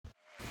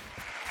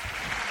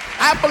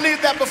I believe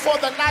that before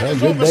the night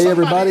is Good over, day, somebody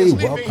everybody. is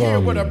leaving here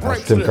with a Welcome.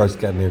 breakthrough. Tim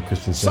Carscott here,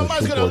 Christian Center.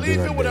 Somebody's going to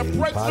leave you with a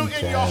breakthrough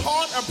in your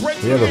heart, a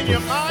breakthrough in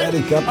your mind, a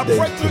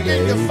breakthrough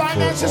in your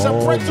finances, a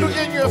breakthrough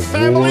in your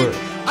family.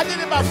 I need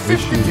about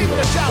 50 people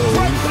to shout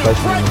breakthrough,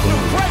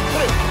 breakthrough,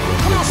 breakthrough.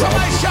 Come on,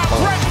 somebody shout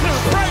breakthrough,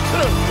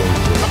 breakthrough.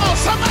 Come on,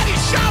 somebody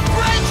shout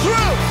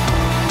breakthrough.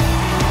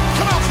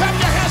 Come on, clap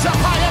your hands up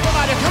high,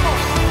 everybody. Come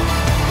on.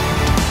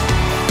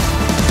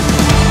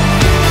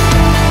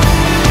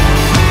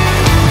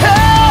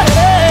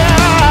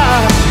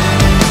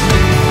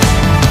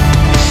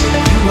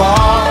 You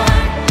are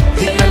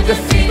the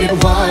undefeated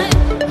one,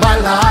 my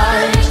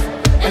life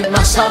and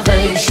my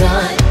salvation.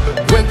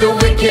 When the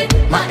wicked,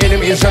 my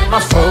enemies and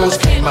my foes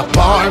came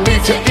upon me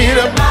to eat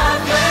up my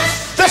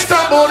flesh, they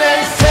stumbled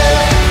and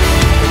fell.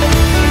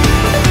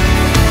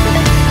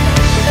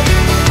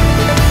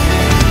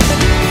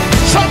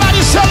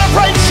 Somebody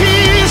celebrate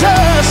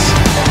Jesus.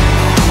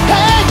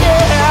 Hey,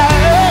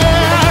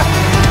 yeah.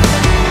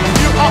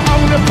 You are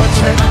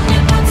omnipotent,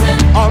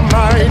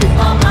 almighty,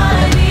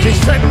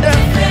 defender,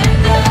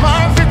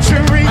 my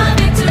victory,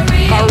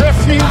 my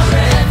refuge,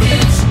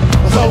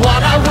 the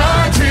one I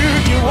run to.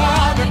 You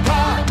are the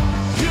God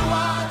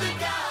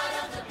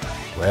of the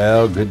breakthrough.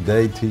 Well, good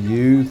day to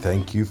you.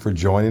 Thank you for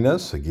joining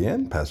us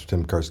again. Pastor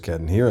Tim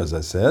Carscott here, as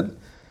I said.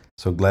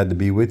 So glad to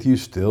be with you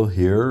still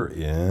here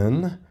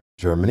in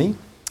Germany.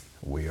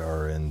 We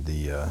are in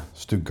the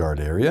Stuttgart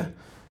area.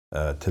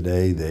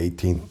 Today, the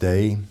 18th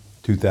day,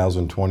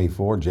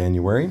 2024,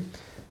 January.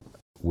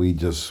 We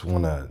just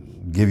want to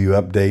give you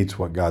updates,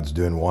 what God's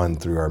doing, one,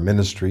 through our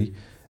ministry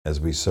as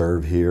we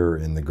serve here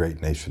in the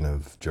great nation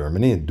of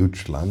Germany, in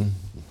Deutschland,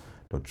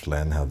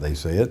 how they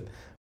say it.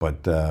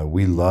 But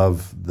we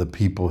love the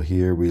people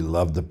here. We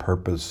love the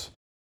purpose.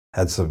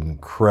 Had some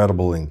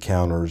incredible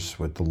encounters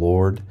with the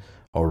Lord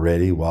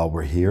already while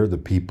we're here. The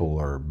people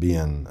are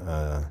being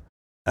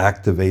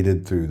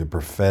activated through the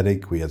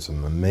prophetic. We had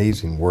some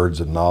amazing words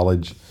of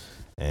knowledge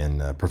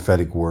and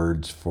prophetic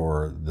words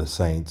for the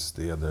saints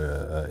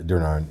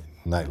during our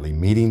nightly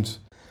meetings.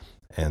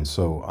 And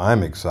so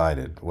I'm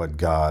excited what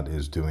God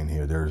is doing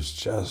here. There's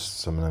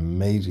just some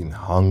amazing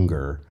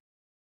hunger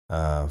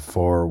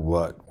for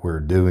what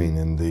we're doing,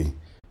 and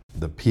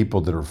the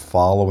people that are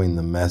following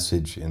the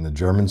message in the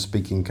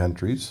German-speaking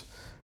countries,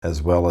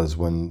 as well as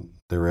when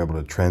they're able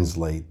to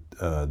translate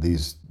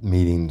these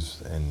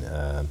meetings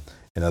and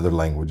in other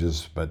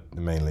languages, but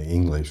mainly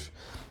English,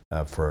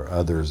 for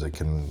others that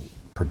can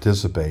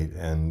participate,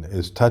 and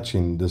is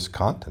touching this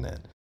continent.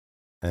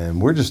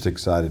 And we're just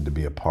excited to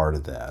be a part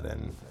of that.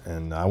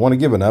 And I want to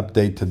give an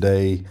update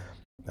today.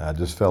 I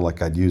just felt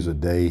like I'd use a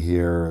day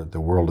here, the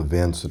world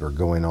events that are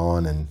going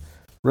on, and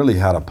really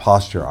how to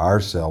posture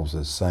ourselves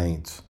as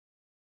saints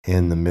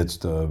in the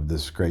midst of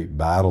this great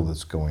battle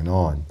that's going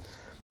on.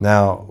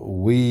 Now,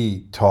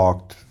 we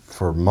talked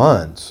for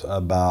months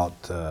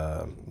about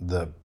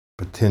the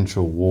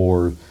potential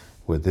war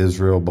with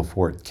Israel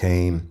before it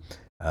came.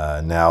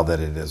 Now that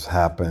it has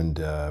happened,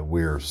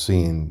 we're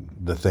seeing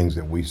the things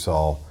that we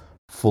saw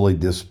fully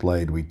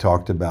displayed. We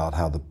talked about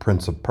how the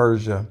Prince of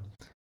Persia,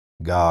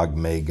 Gog,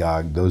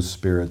 Magog, those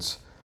spirits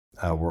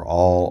were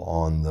all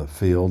on the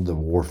field, the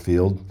war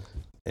field,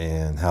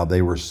 and how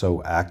they were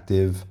so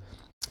active.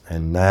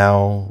 And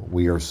now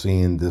we are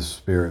seeing this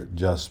spirit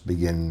just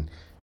begin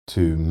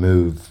to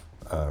move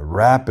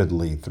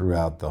rapidly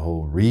throughout the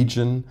whole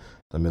region,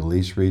 the Middle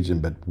East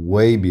region, but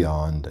way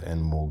beyond,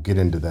 and we'll get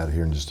into that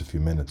here in just a few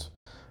minutes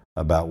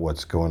about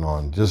what's going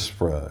on. Just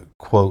for a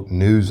quote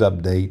news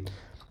update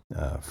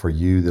for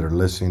you that are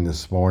listening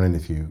this morning,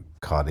 if you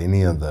caught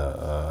any of the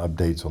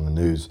updates on the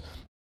news,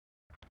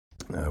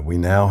 we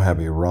now have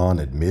Iran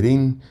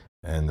admitting,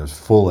 and there's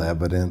full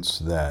evidence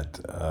that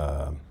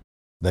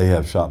they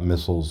have shot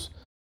missiles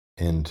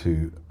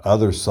into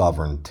other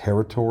sovereign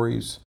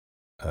territories,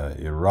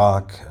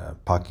 Iraq,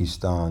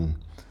 Pakistan,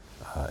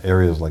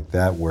 areas like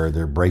that where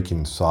they're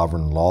breaking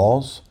sovereign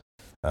laws.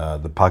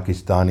 The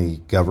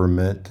Pakistani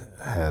government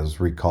has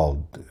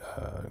recalled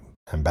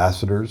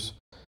ambassadors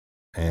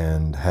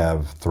and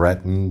have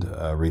threatened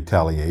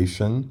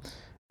retaliation.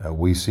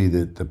 We see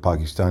that the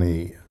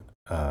Pakistani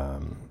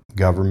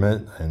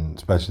government, and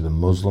especially the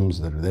Muslims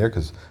that are there,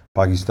 because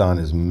Pakistan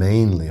is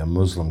mainly a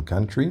Muslim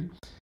country,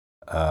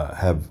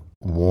 have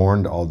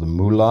warned all the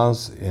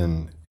mullahs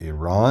in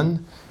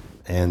Iran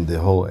and the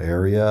whole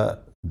area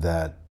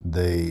that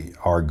they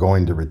are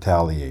going to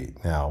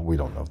retaliate. Now, we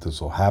don't know if this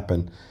will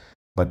happen,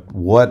 but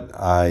what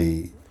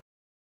I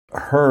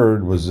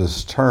heard was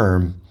this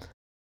term.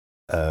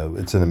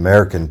 It's an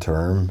American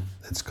term.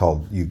 It's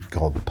called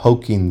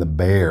poking the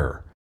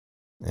bear,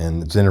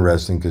 and it's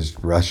interesting because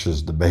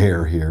Russia's the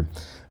bear here.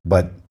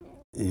 But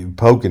you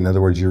poke, in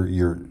other words,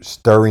 you're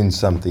stirring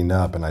something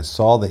up. And I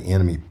saw the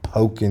enemy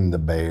poking the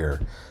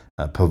bear,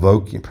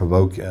 provoking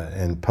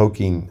and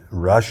poking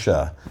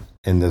Russia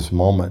in this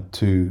moment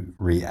to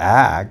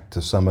react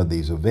to some of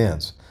these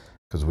events,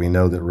 because we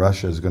know that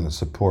Russia is going to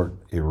support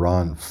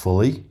Iran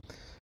fully.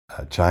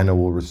 China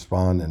will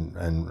respond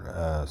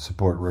and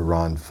support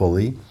Iran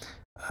fully.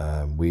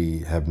 We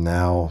have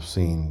now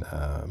seen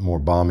more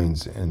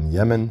bombings in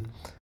Yemen,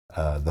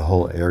 the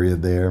whole area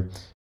there.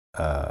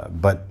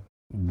 But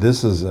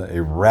this is a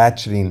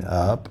ratcheting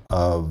up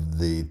of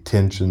the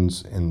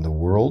tensions in the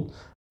world,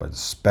 but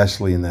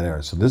especially in that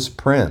area. So this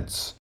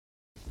prince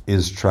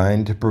is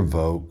trying to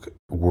provoke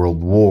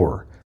world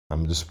war.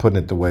 I'm just putting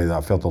it the way that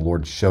I felt the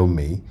Lord show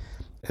me,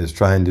 is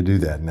trying to do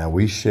that. Now,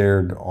 we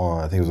shared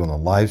on, I think it was on a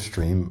live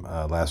stream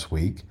last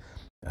week,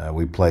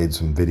 we played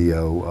some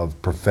video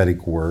of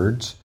prophetic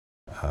words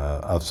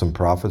of some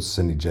prophets,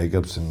 Cindy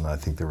Jacobs, and I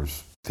think there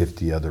was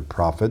 50 other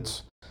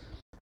prophets.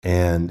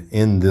 And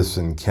in this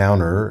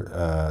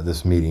encounter,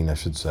 this meeting, I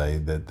should say,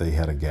 that they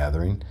had a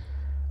gathering,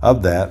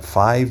 of that,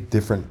 5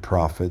 different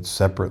prophets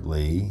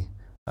separately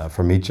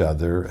from each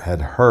other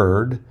had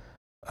heard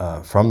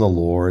from the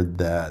Lord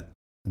that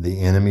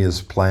the enemy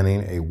is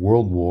planning a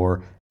world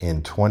war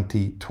in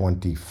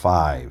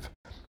 2025.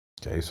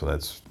 Okay, so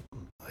that's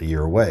a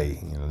year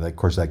away. Of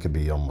course, that could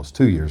be almost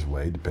 2 years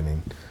away,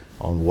 depending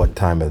on what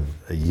time of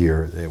a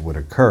year it would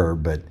occur.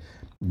 But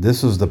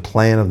this is the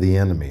plan of the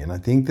enemy, and I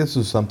think this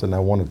is something I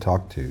want to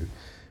talk to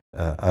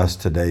us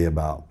today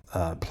about.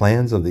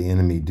 Plans of the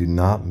enemy do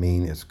not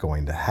mean it's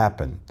going to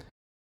happen.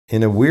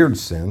 In a weird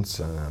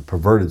sense,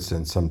 perverted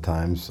sense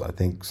sometimes, I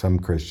think some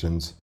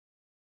Christians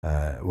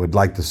would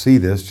like to see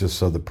this just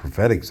so the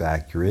prophetic's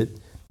accurate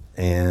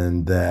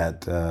and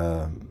that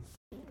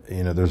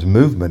there's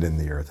movement in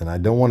the earth. And I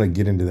don't want to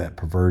get into that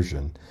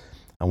perversion.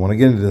 I want to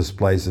get into this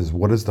place is,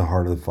 what is the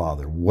heart of the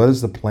Father? What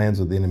is the plans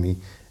of the enemy,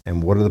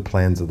 and what are the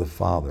plans of the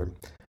Father?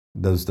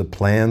 Does the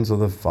plans of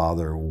the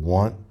Father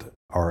want,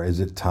 or is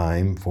it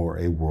time for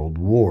a world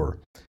war?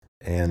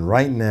 And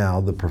right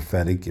now, the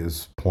prophetic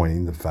is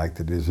pointing the fact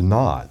that it is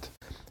not.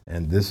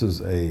 And this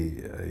is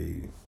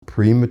a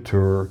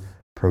premature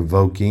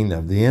provoking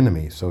of the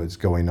enemy. So it's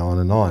going on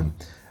and on.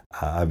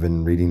 I've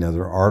been reading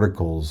other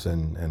articles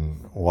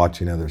and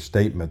watching other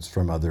statements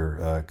from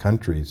other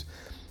countries.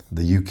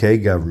 The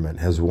UK government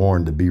has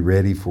warned to be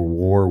ready for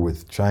war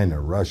with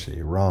China, Russia,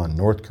 Iran,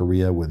 North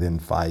Korea within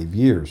 5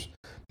 years.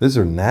 These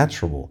are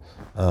natural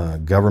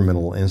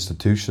governmental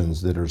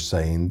institutions that are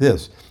saying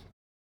this,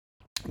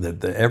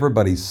 that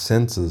everybody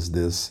senses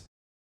this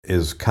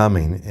is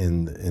coming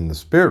in the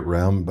spirit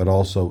realm, but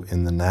also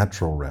in the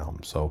natural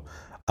realm. So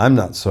I'm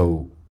not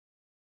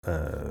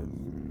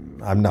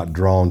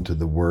drawn to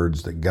the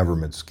words that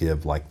governments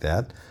give like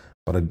that,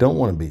 but I don't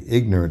want to be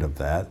ignorant of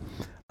that.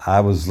 I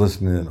was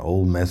listening to an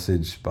old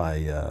message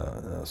by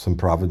some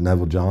prophet,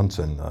 Neville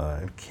Johnson.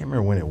 I can't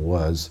remember when it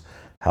was,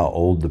 how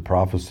old the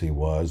prophecy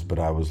was, but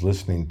I was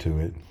listening to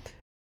it.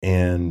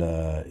 And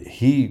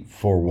he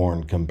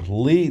forewarned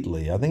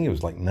completely, I think it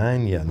was like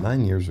 9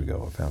 years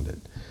ago I found it.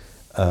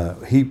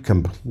 He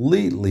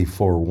completely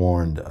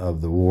forewarned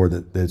of the war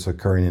that's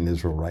occurring in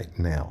Israel right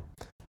now.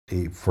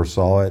 He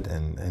foresaw it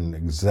and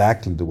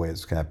exactly the way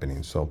it's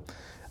happening. So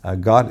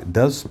God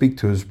does speak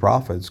to his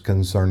prophets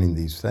concerning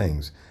these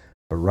things.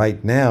 But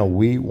right now,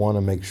 we want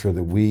to make sure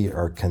that we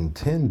are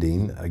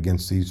contending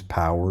against these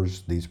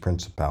powers, these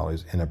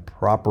principalities, in a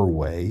proper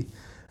way.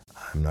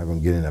 I'm not going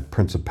to get into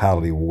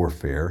principality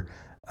warfare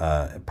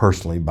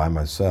personally by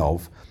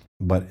myself,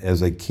 but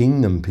as a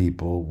kingdom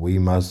people, we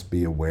must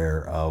be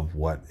aware of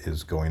what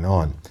is going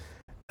on.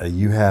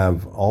 You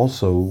have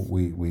also,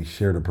 we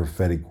shared a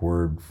prophetic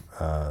word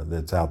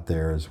that's out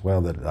there as well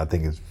that I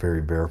think is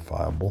very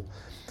verifiable,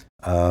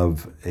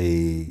 of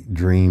a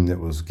dream that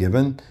was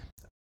given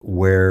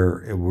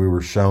where they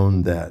were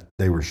shown that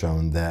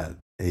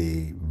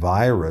a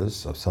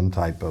virus of some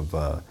type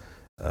of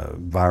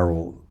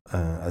viral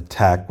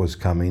attack was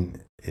coming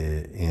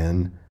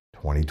in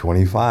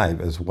 2025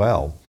 as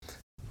well.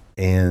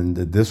 And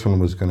this one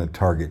was going to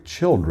target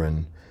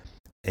children.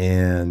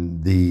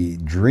 And the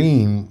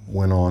dream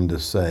went on to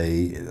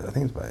say, I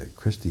think it's by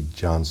Christy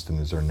Johnston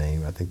is her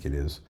name, I think it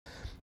is.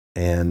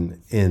 And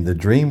the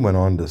dream went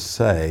on to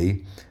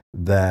say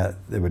that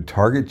it would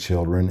target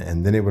children,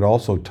 and then it would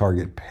also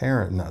target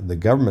the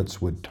governments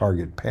would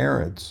target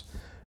parents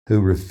who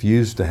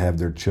refused to have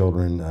their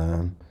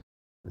children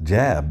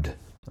jabbed.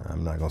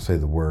 I'm not going to say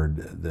the word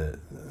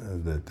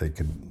that they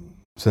could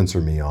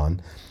censor me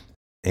on.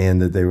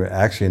 And that they were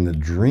actually in the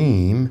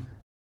dream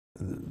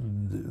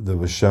that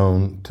was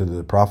shown to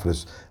the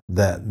prophetess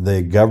that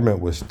the government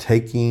was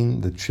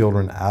taking the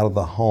children out of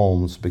the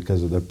homes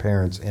because of their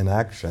parents'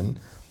 inaction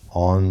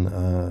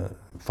on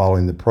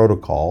following the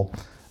protocol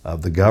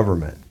of the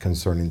government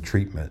concerning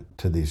treatment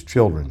to these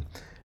children.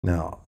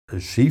 Now,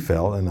 she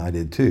felt, and I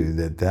did too,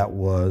 that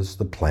was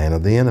the plan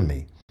of the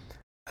enemy.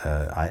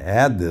 I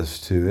add this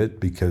to it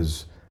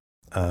because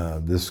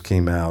this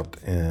came out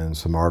in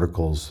some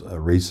articles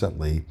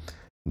recently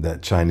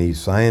that Chinese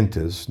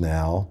scientists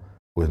now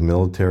within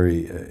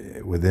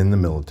the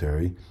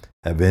military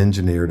have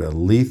engineered a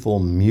lethal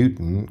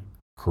mutant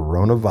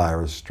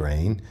coronavirus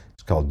strain.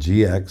 It's called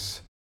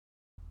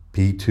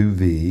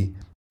GXP2V,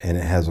 and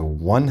it has a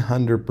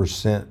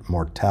 100%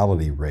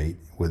 mortality rate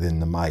within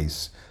the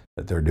mice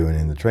that they're doing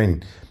in the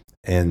training.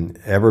 And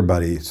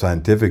everybody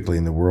scientifically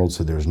in the world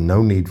said there's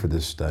no need for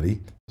this study.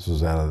 This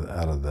was out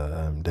of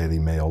the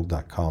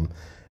dailymail.com.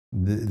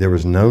 There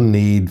was no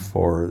need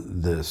for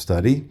the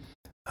study.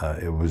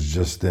 It was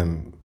just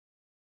them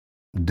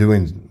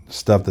doing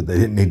stuff that they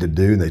didn't need to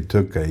do. They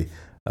took a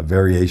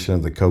variation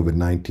of the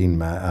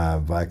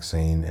COVID-19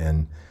 vaccine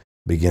and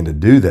began to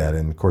do that.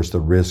 And of course, the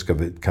risk of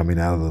it coming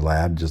out of the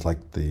lab, just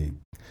like the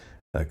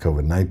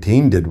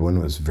COVID-19 did one,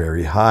 was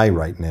very high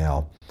right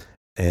now.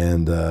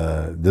 And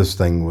this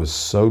thing was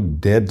so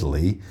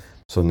deadly.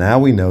 So now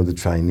we know the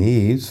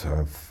Chinese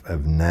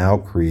have now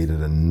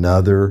created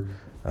another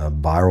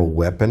viral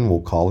weapon,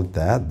 we'll call it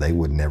that. They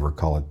would never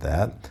call it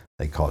that.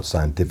 They call it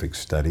scientific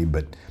study,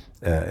 but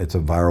it's a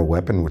viral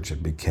weapon, which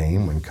it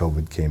became when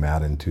COVID came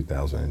out in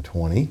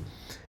 2020.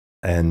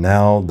 And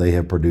now they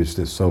have produced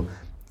this. So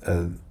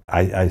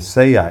I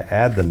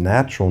add the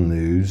natural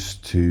news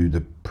to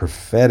the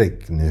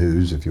prophetic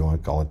news, if you want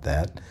to call it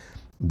that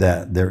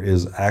there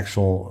is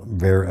actual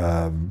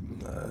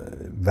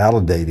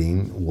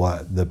validating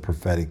what the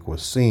prophetic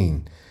was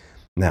seeing.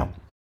 Now,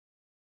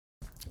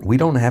 we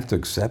don't have to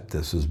accept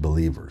this as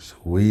believers.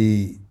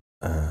 There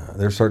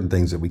are certain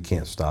things that we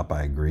can't stop,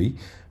 I agree,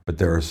 but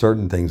there are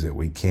certain things that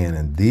we can,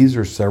 and these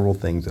are several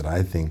things that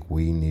I think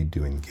we need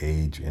to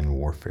engage in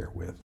warfare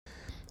with.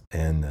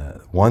 And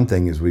one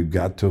thing is we've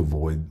got to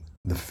avoid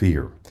the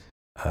fear,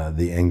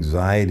 the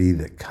anxiety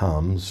that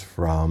comes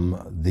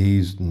from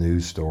these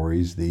news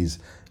stories, these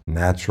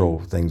natural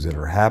things that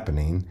are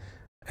happening,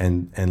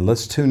 and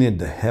let's tune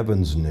into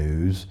heaven's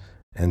news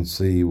and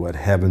see what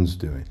heaven's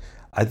doing.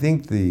 I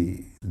think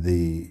the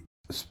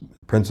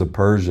Prince of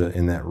Persia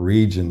in that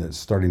region that's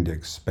starting to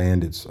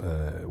expand its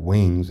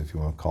wings, if you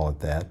want to call it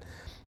that,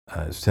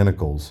 its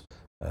tentacles,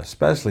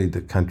 especially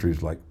the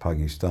countries like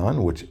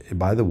Pakistan, which,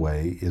 by the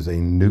way, is a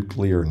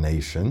nuclear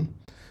nation.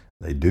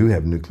 They do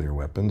have nuclear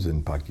weapons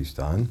in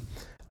Pakistan.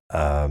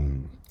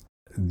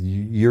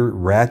 You're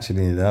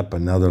ratcheting it up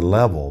another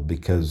level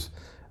because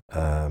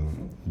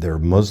they're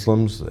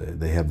Muslims.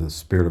 They have the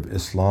spirit of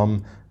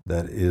Islam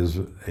that is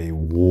a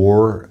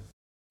war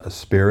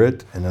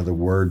spirit. In other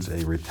words,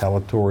 a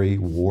retaliatory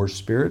war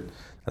spirit.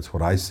 That's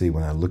what I see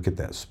when I look at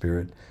that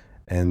spirit.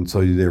 And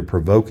so they're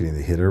provoking.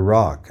 They hit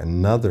Iraq,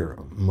 another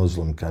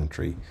Muslim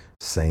country.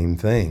 Same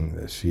thing.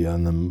 The Shia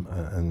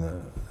and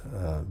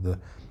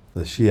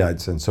the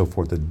Shiites and so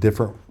forth. The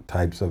different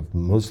types of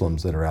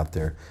Muslims that are out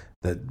there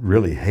that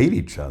really hate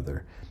each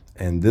other.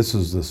 And this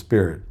is the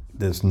spirit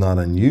that's not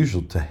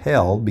unusual to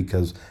hell,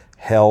 because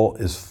hell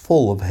is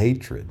full of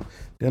hatred.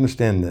 You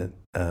understand that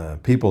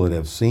people that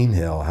have seen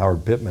hell,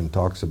 Howard Pittman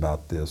talks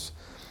about this,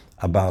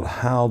 about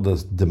how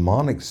the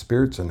demonic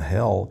spirits in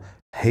hell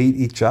hate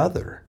each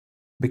other.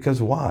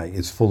 Because why?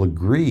 It's full of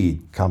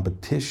greed,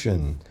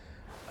 competition.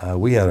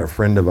 We had a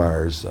friend of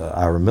ours,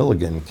 Ira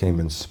Milligan, came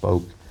and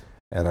spoke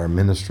at our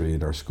ministry,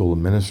 at our school of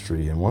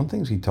ministry, and one of the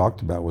things he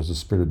talked about was the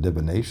spirit of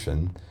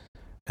divination.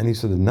 And he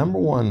said the number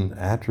one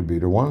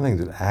attribute, or one of the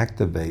things that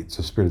activates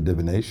the spirit of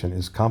divination,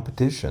 is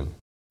competition.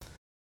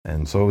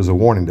 And so it was a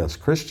warning to us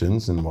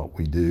Christians in what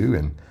we do.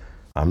 And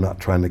I'm not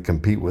trying to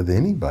compete with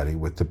anybody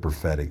with the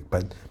prophetic,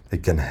 but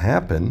it can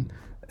happen.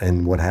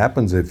 And what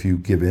happens if you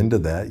give into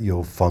that,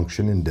 you'll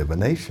function in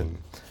divination.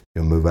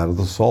 You'll move out of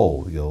the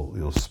soul.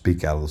 You'll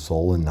speak out of the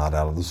soul and not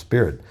out of the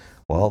spirit.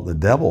 Well, the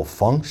devil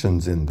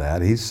functions in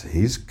that.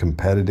 He's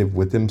competitive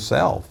with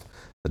himself,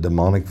 the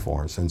demonic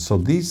force. And so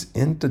these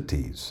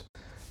entities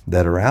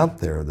that are out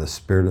there, the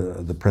spirit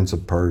of the Prince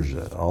of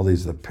Persia, all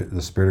these,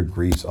 the spirit of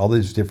Greece, all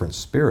these different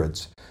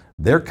spirits,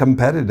 they're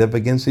competitive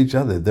against each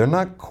other. They're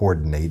not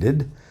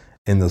coordinated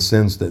in the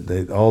sense that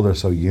they're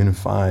so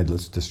unified,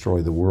 let's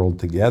destroy the world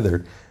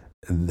together.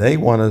 They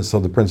want to, so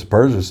the Prince of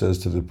Persia says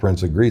to the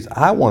Prince of Greece,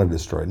 I want to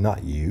destroy it,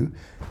 not you.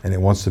 And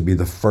it wants to be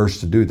the first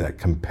to do that,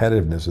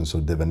 competitiveness. And so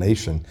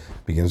divination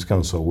begins to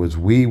come. So as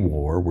we're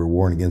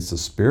warring against the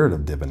spirit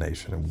of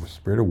divination, the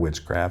spirit of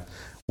witchcraft,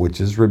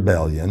 which is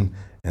rebellion.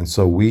 And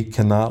so we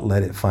cannot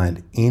let it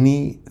find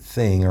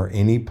anything or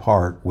any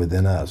part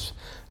within us.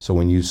 So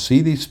when you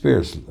see these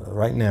spirits,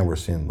 right now we're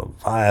seeing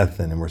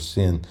Leviathan and we're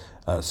seeing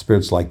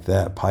spirits like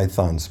that,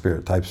 Python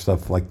spirit type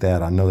stuff like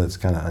that. I know that's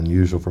kind of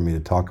unusual for me to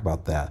talk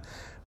about that.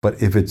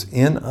 But if it's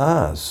in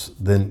us,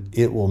 then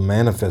it will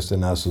manifest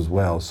in us as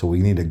well. So we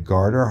need to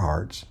guard our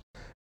hearts,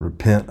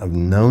 repent of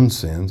known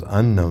sins,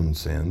 unknown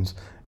sins,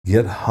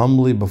 get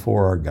humbly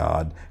before our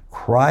God,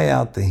 cry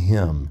out to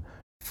Him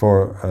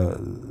for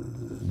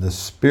the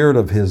Spirit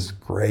of His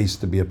grace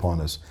to be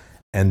upon us,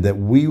 and that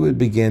we would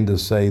begin to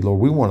say, Lord,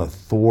 we want to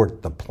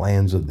thwart the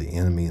plans of the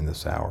enemy in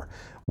this hour.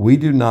 We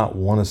do not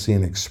want to see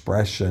an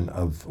expression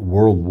of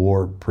world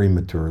war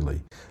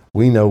prematurely.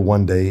 We know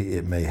one day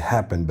it may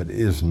happen, but it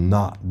is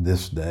not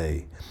this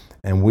day.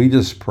 And we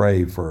just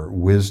pray for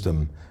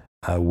wisdom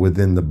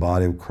within the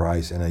body of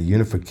Christ and a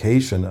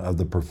unification of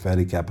the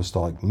prophetic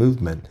apostolic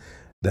movement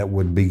that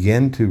would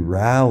begin to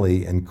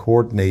rally and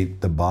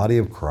coordinate the body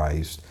of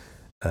Christ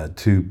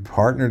to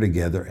partner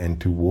together and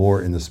to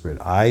war in the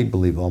Spirit. I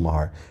believe with all my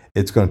heart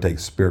it's going to take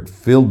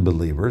Spirit-filled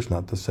believers,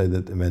 not to say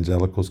that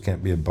evangelicals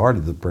can't be a part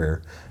of the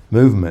prayer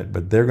movement,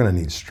 but they're going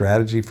to need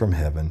strategy from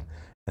heaven,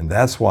 And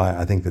that's why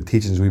I think the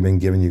teachings we've been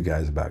giving you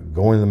guys about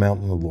going to the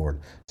mountain of the Lord,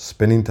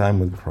 spending time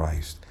with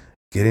Christ,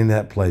 getting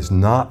that place,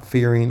 not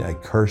fearing a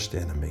cursed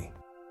enemy,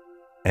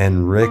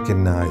 and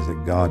recognize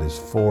that God is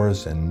for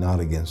us and not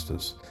against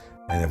us.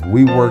 And if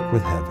we work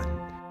with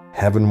heaven,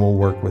 heaven will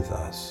work with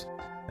us.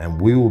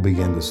 And we will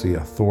begin to see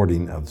a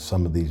thwarting of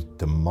some of these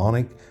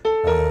demonic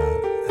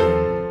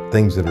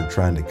things that are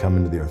trying to come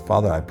into the earth.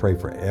 Father, I pray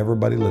for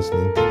everybody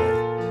listening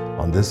today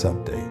on this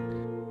update,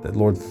 that,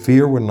 Lord,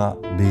 fear would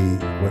not be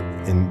what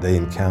they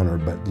encounter,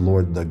 but,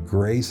 Lord, the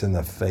grace and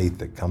the faith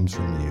that comes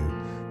from you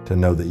to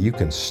know that you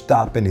can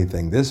stop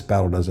anything. This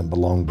battle doesn't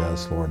belong to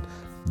us, Lord.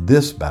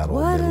 This battle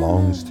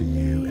belongs to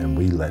you, and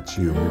we let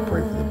you. And we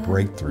pray for the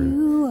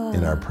breakthrough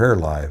in our prayer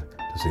life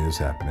to see this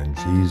happen. In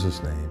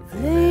Jesus' name,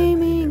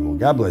 amen. Amen. Well,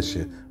 God bless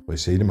you. We'll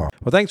see you tomorrow.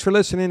 Well, thanks for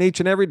listening each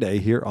and every day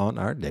here on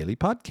our daily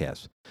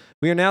podcast.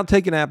 We are now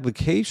taking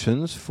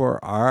applications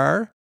for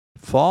our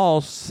fall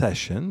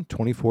session,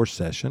 24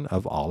 session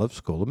of Olive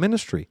School of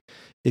Ministry.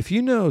 If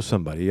you know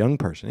somebody, a young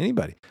person,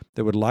 anybody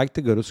that would like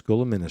to go to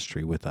School of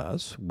Ministry with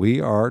us, we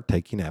are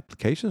taking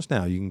applications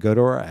now. You can go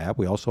to our app.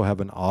 We also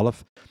have an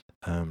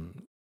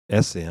olivesm.com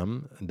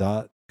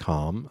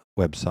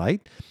website,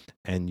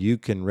 and you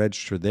can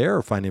register there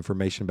or find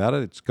information about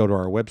it. Go to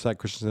our website,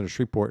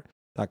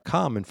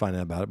 christiancentershreveport.com, and find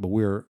out about it. But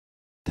we're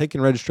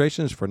taking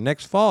registrations for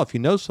next fall. If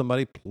you know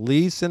somebody,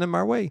 please send them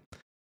our way.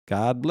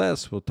 God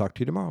bless. We'll talk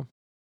to you tomorrow.